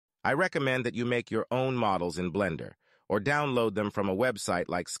I recommend that you make your own models in Blender, or download them from a website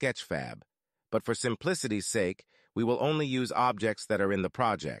like Sketchfab, but for simplicity's sake, we will only use objects that are in the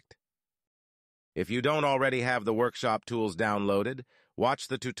project. If you don't already have the workshop tools downloaded, watch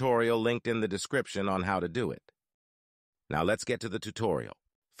the tutorial linked in the description on how to do it. Now let's get to the tutorial.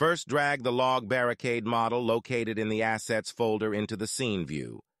 First, drag the log barricade model located in the Assets folder into the Scene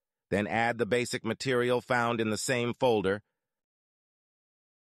view. Then add the basic material found in the same folder.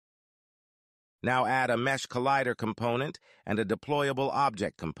 Now add a Mesh Collider component and a Deployable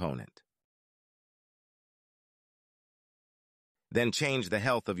Object component. Then change the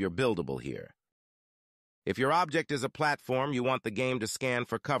health of your buildable here. If your object is a platform, you want the game to scan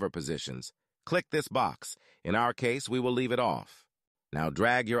for cover positions. Click this box. In our case, we will leave it off. Now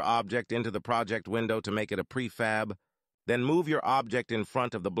drag your object into the project window to make it a prefab. Then move your object in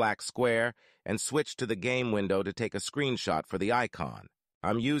front of the black square and switch to the game window to take a screenshot for the icon.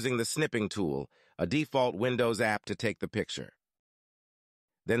 I'm using the snipping tool, a default Windows app, to take the picture.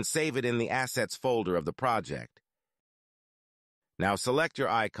 Then save it in the Assets folder of the project. Now select your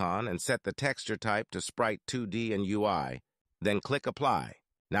icon and set the texture type to Sprite 2D and UI. Then click Apply.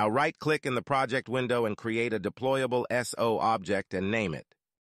 Now right-click in the project window and create a deployable SO object and name it.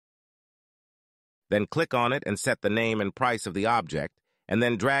 Then click on it and set the name and price of the object, and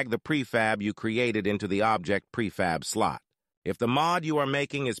then drag the prefab you created into the object prefab slot. If the mod you are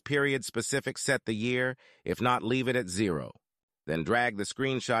making is period-specific, set the year. If not, leave it at 0. Then drag the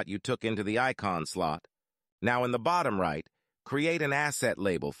screenshot you took into the icon slot. Now in the bottom right, create an asset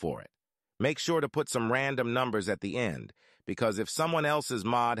label for it. Make sure to put some random numbers at the end, because if someone else's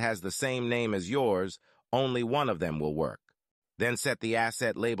mod has the same name as yours, only one of them will work. Then set the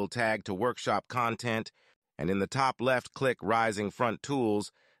asset label tag to Workshop Content, and in the top left, click Rising Front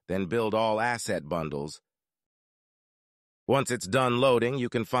Tools, then Build All Asset Bundles. Once it's done loading, you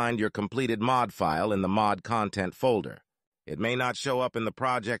can find your completed mod file in the Mod Content folder. It may not show up in the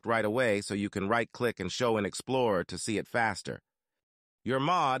project right away, so you can right-click and show in Explorer to see it faster. Your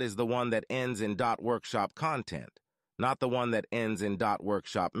mod is the one that ends in .workshop content, not the one that ends in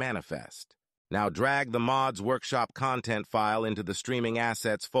 .workshop manifest. Now drag the mod's workshop content file into the Streaming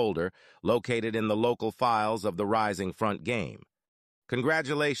Assets folder located in the local files of the Rising Front game.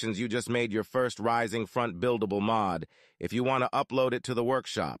 Congratulations, you just made your first Rising Front buildable mod. If you want to upload it to the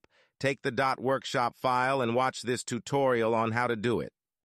workshop, take the .workshop file and watch this tutorial on how to do it.